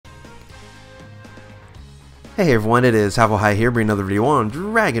Hey everyone, it is Havo High here, bringing another video on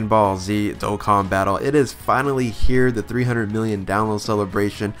Dragon Ball Z Dokkan Battle. It is finally here. The 300 million download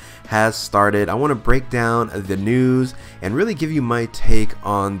celebration has started. I want to break down the news and really give you my take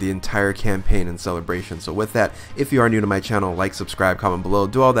on the entire campaign and celebration. So with that, if you are new to my channel, like, subscribe, comment below,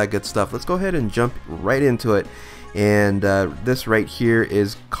 do all that good stuff. Let's go ahead and jump right into it. And this right here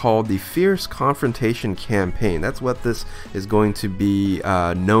is called the Fierce Confrontation Campaign. That's what this is going to be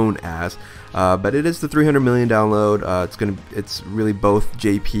known as. But it is the 300 million download. It's really both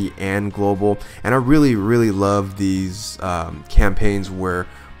JP and global, and I really love these campaigns where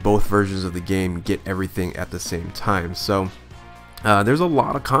both versions of the game get everything at the same time. So there's a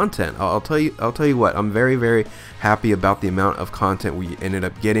lot of content. I'll tell you what, I'm very happy about the amount of content we ended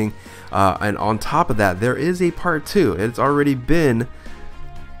up getting, and on top of that, there is a part 2. It's already been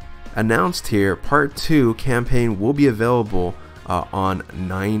announced here. Part 2 campaign will be available on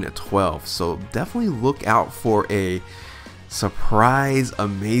 9/12, so definitely look out for a surprise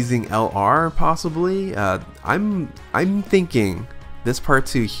amazing LR possibly. I'm thinking this part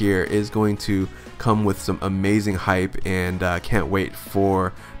 2 here is going to come with some amazing hype, and can't wait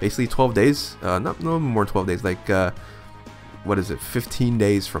for basically 12 days, no more than 12 days, like what is it, 15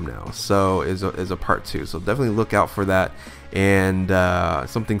 days from now, so is a part 2, so definitely look out for that, and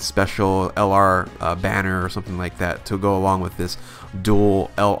something special, LR banner or something like that to go along with this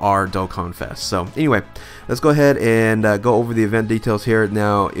dual LR Dokkan Fest. So anyway, let's go ahead and go over the event details here.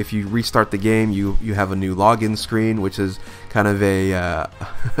 Now if you restart the game, you have a new login screen, which is kind of a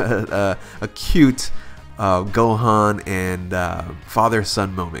a cute Gohan and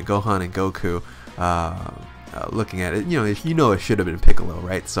father-son moment. Gohan and Goku looking at it, it should have been Piccolo,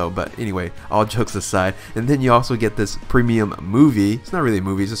 right? So, but anyway, all jokes aside, and then you also get this premium movie. It's not really a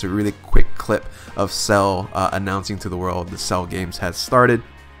movie, it's just a really quick clip of Cell announcing to the world the Cell games has started.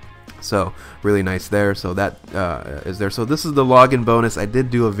 So really nice there. So that is there. So this is the login bonus. I did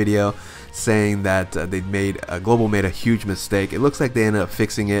do a video saying that Global made a huge mistake. It looks like they ended up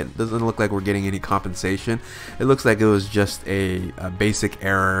fixing it. Doesn't look like we're getting any compensation. It looks like it was just a basic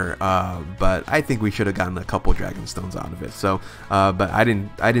error, but I think we should have gotten a couple Dragon Stones out of it. So but I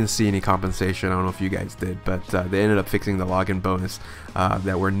didn't see any compensation. I don't know if you guys did, but they ended up fixing the login bonus,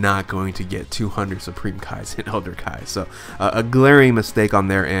 that we're not going to get 200 Supreme Kais and Elder Kais. So a glaring mistake on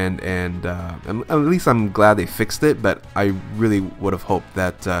their end, and at least I'm glad they fixed it, but I really would have hoped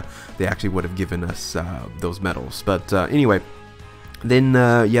that they actually would have given us those medals. But anyway, then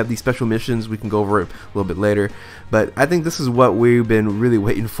you have these special missions. We can go over it a little bit later, but I think this is what we've been really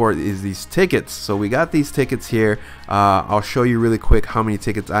waiting for, is these tickets. So we got these tickets here. I'll show you really quick how many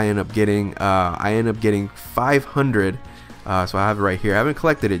tickets I end up getting. I end up getting 500, so I have it right here. I haven't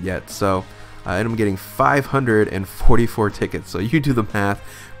collected it yet, so I end up getting 544 tickets. So you do the math.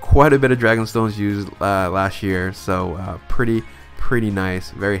 Quite a bit of Dragon Stones used last year, so pretty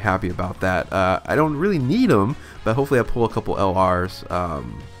nice. Very happy about that. I don't really need them, but hopefully I pull a couple LRs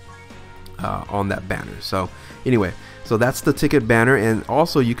on that banner. So anyway, so that's the ticket banner, and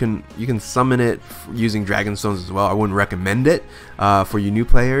also you can summon it using Dragon Stones as well. I wouldn't recommend it for you new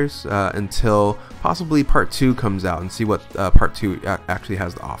players until possibly part 2 comes out, and see what part 2 actually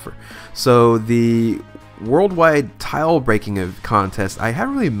has to offer. So the worldwide tile breaking contest, I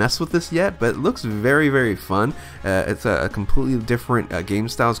haven't really messed with this yet, but it looks very fun. It's a completely different game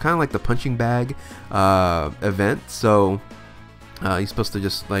style. It's kind of like the punching bag event, so you're supposed to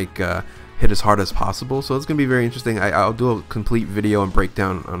just like hit as hard as possible, so it's gonna be very interesting. I'll do a complete video and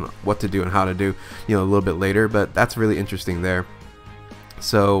breakdown on what to do and how to do, a little bit later, but that's really interesting there.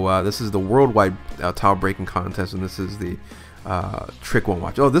 So this is the worldwide tile breaking contest, and this is the trick one.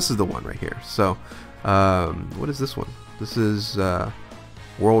 Watch. Oh, this is the one right here. So what is this one? This is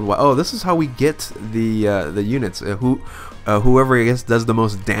worldwide. Oh, this is how we get the units. Whoever I guess does the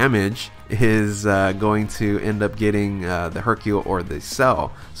most damage is going to end up getting the Hercule or the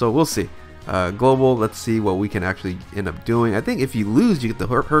Cell. So we'll see. Global, let's see what we can actually end up doing. I think if you lose, you get the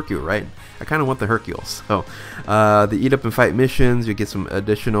Hercule, right? I kind of want the Hercule. So the Eat Up and Fight missions, you get some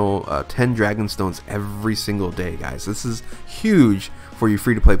additional 10 Dragon Stones every single day, guys. This is huge for you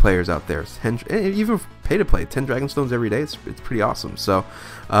free-to-play players out there. 10, even pay-to-play, 10 Dragon Stones every day. It's pretty awesome. So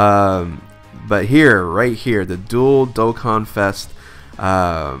but right here, the dual Dokkan Fest,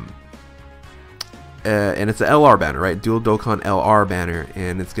 and it's an LR banner, right? Dual Dokkan LR banner,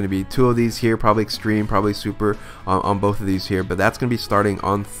 and it's going to be 2 of these here, probably Extreme, probably Super on both of these here, but that's going to be starting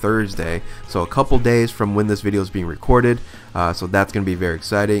on Thursday, so a couple days from when this video is being recorded. So that's going to be very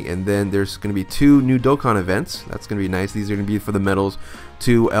exciting. And then there's going to be 2 new Dokkan events. That's going to be nice. These are going to be for the medals,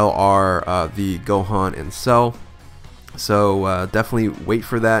 2 LR, the Gohan and Cell. So definitely wait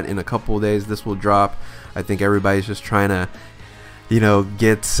for that. In a couple of days this will drop. I think everybody's just trying to, you know,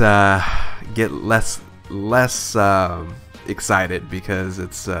 get less excited, because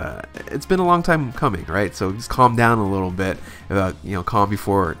it's been a long time coming, right? So just calm down a little bit, you know, calm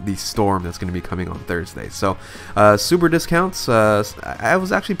before the storm that's going to be coming on Thursday. So super discounts, I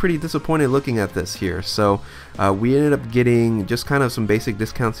was actually pretty disappointed looking at this here. So we ended up getting just kind of some basic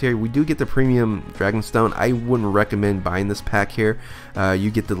discounts here. We do get the premium Dragonstone. I wouldn't recommend buying this pack here. You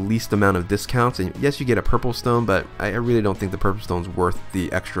get the least amount of discounts, and yes, you get a purple stone, but I really don't think the purple stone's worth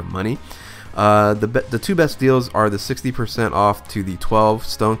the extra money. The two best deals are the 60% off to the 12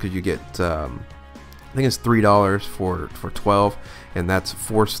 stone, because you get I think it's $3 for 12, and that's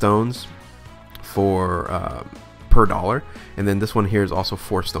 4 stones for per dollar. And then this one here is also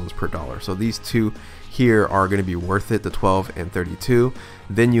 4 stones per dollar. So these two here are going to be worth it, the 12 and 32.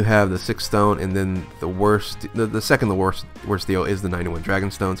 Then you have the 6 stone, and then the second worst deal is the 91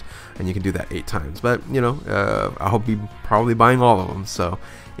 dragon stones, and you can do that 8 times. But you know, I hope you're probably buying all of them. So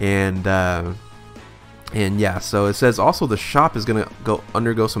and yeah, so it says also the shop is gonna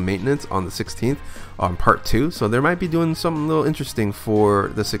undergo some maintenance on the 16th on part 2. So there might be doing something a little interesting for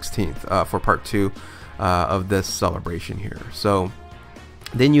the 16th for part 2 of this celebration here. So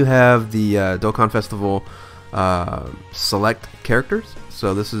then you have the Dokkan Festival select characters.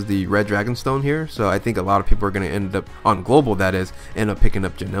 So this is the red Dragonstone here. So I think a lot of people are going to end up on global, that is, end up picking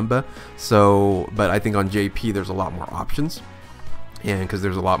up Janemba. So, but I think on JP there's a lot more options, and because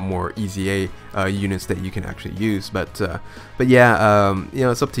there's a lot more EZA units that you can actually use. But yeah, you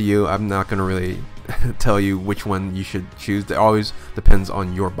know, it's up to you. I'm not going to really tell you which one you should choose. It always depends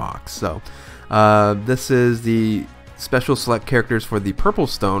on your box. So this is the special select characters for the purple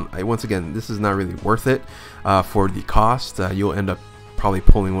stone. Once again, this is not really worth it for the cost. You'll end up probably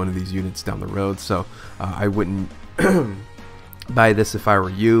pulling one of these units down the road. So I wouldn't buy this if I were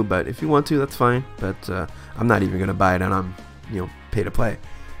you, but if you want to, that's fine. But I'm not even going to buy it, and I'm, you know, pay to play.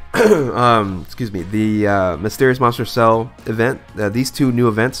 Excuse me. The Mysterious Monster Cell event, these two new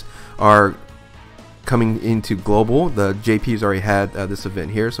events are coming into global. The JP's already had this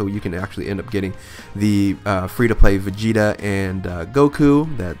event here, so you can actually end up getting the free-to-play Vegeta and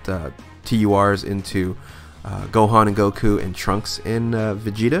Goku that TURs into Gohan and Goku, and Trunks and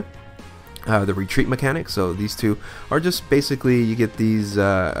Vegeta. The retreat mechanic. So these two are just basically, you get these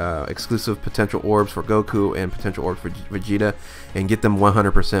exclusive potential orbs for Goku and potential orbs for Vegeta, and get them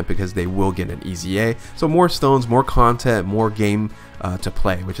 100% because they will get an EZA. So more stones, more content, more game to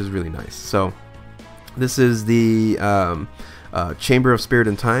play, which is really nice. So this is the Chamber of Spirit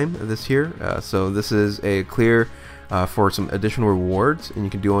and Time this here. So this is a clear for some additional rewards, and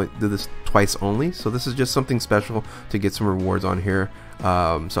you can do this twice only. So this is just something special to get some rewards on here.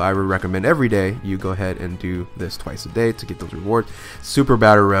 So I would recommend every day you go ahead and do this twice a day to get those rewards. Super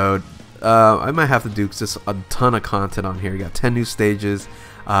Battle Road. I might have to do just a ton of content on here. You got 10 new stages.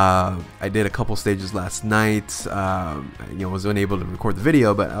 I did a couple stages last night. You know, was unable to record the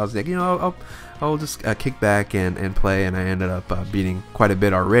video, but I was like, you know, I'll just kick back and play, and I ended up beating quite a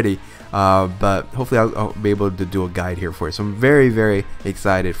bit already. But hopefully I'll be able to do a guide here for you. So I'm very, very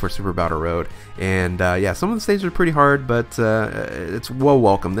excited for Super Battle Road. And yeah, some of the stages are pretty hard, but it's well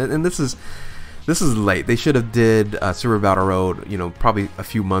welcomed. And this is late. They should have did Super Battle Road, you know, probably a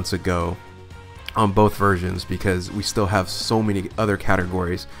few months ago on both versions, because we still have so many other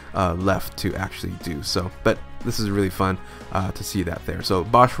categories left to actually do. So, but this is really fun to see that there. So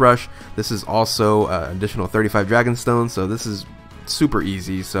Boss Rush, this is also additional 35 Dragonstones. So this is super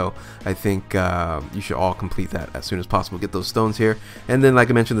easy. So I think you should all complete that as soon as possible. Get those stones here. And then, like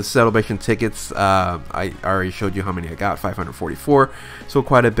I mentioned, the celebration tickets, I already showed you how many I got, 544. So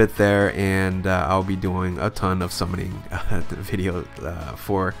quite a bit there. And I'll be doing a ton of summoning video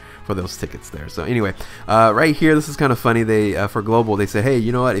for those tickets there. So anyway, right here, this is kind of funny. They for global, they say, hey,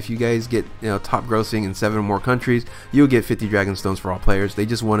 you know what, if you guys get, you know, top grossing in 7 or more countries, you'll get 50 Dragonstones for all players. They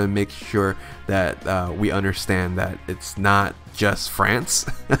just want to make sure that we understand that it's not just France.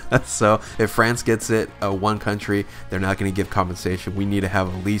 So if France gets it, one country, they're not going to give compensation. We need to have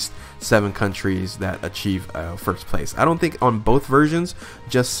at least 7 countries that achieve first place. I don't think on both versions,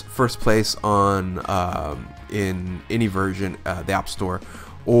 just first place on in any version, the App Store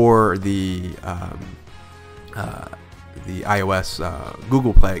or the iOS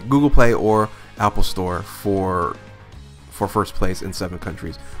Google Play or Apple Store for first place in 7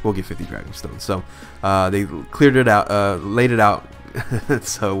 countries will get 50 Dragonstones. So they cleared it out, laid it out,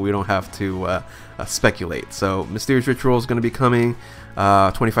 so we don't have to speculate. So Mysterious Ritual is going to be coming,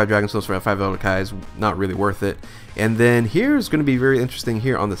 25 Dragonstones for 5 Elder Kais, not really worth it. And then here's going to be very interesting.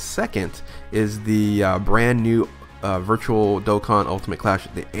 Here on the 2nd is the brand new Virtual Dokkan Ultimate Clash,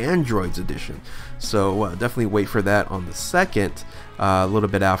 the Androids edition. So definitely wait for that on the 2nd, a little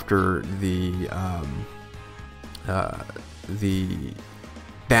bit after the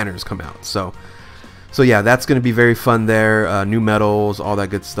banners come out. So yeah, that's going to be very fun there. New medals, all that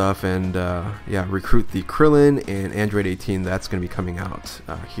good stuff, and yeah, Recruit the Krillin and Android 18. That's going to be coming out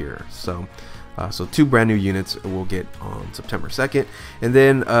here. So 2 brand new units we'll get on September 2nd. And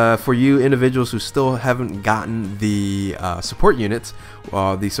then for you individuals who still haven't gotten the support units,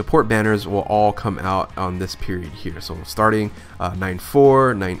 the support banners will all come out on this period here. So starting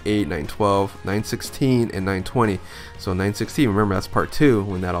 9/4, 9/8, 9/12, 9/16, and 9/20. So 9/16, remember that's part 2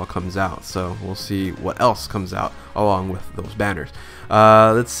 when that all comes out. So we'll see what else comes out along with those banners.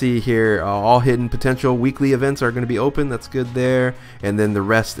 Let's see here. All hidden potential weekly events are going to be open. That's good there. And then the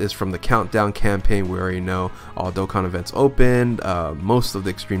rest is from the countdown campaign. We already know all Dokkan events opened. Most of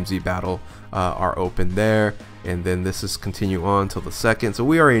the Extreme Z battle are open there. And then this is continue on till the 2nd. So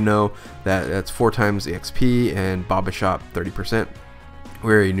we already know that that's 4 times the XP and Baba Shop 30%.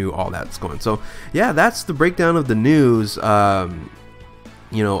 We already knew all that's going. So yeah, that's the breakdown of the news.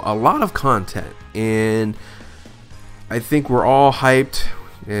 You know, a lot of content, and I think we're all hyped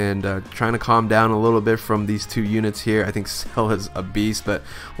and trying to calm down a little bit from these 2 units here. I think Cell is a beast, but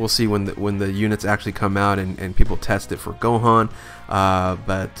we'll see when the units actually come out and people test it for Gohan.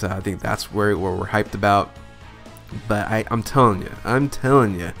 But I think that's where we're hyped about. But I'm telling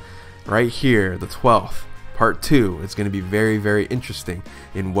you, right here, the 12th, part 2 is going to be very, very interesting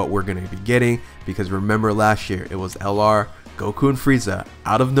in what we're going to be getting, because remember last year it was LR, Goku, and Frieza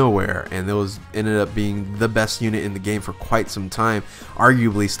out of nowhere, and those ended up being the best unit in the game for quite some time,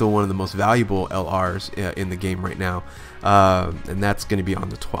 arguably still one of the most valuable LRs in the game right now, and that's going to be on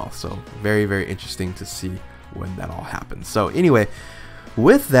the 12th. So very, very interesting to see when that all happens. So anyway,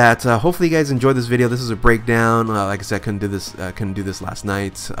 with that, hopefully you guys enjoyed this video. This is a breakdown. Like I said, I couldn't do this last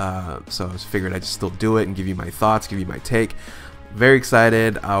night, so I just figured I'd just still do it and give you my thoughts, give you my take. Very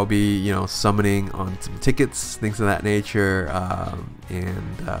excited. I'll be, you know, summoning on some tickets, things of that nature,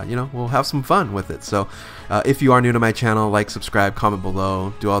 and you know, we'll have some fun with it. So if you are new to my channel, like, subscribe, comment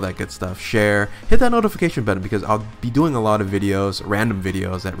below, do all that good stuff, share, hit that notification button, because I'll be doing a lot of videos, random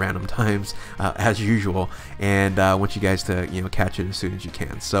videos at random times, as usual, and I want you guys to, you know, catch it as soon as you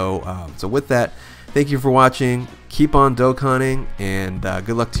can. So so with that, thank you for watching. Keep on Dokkaning, and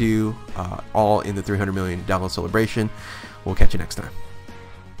good luck to you all in the 300 million download celebration. We'll catch you next time.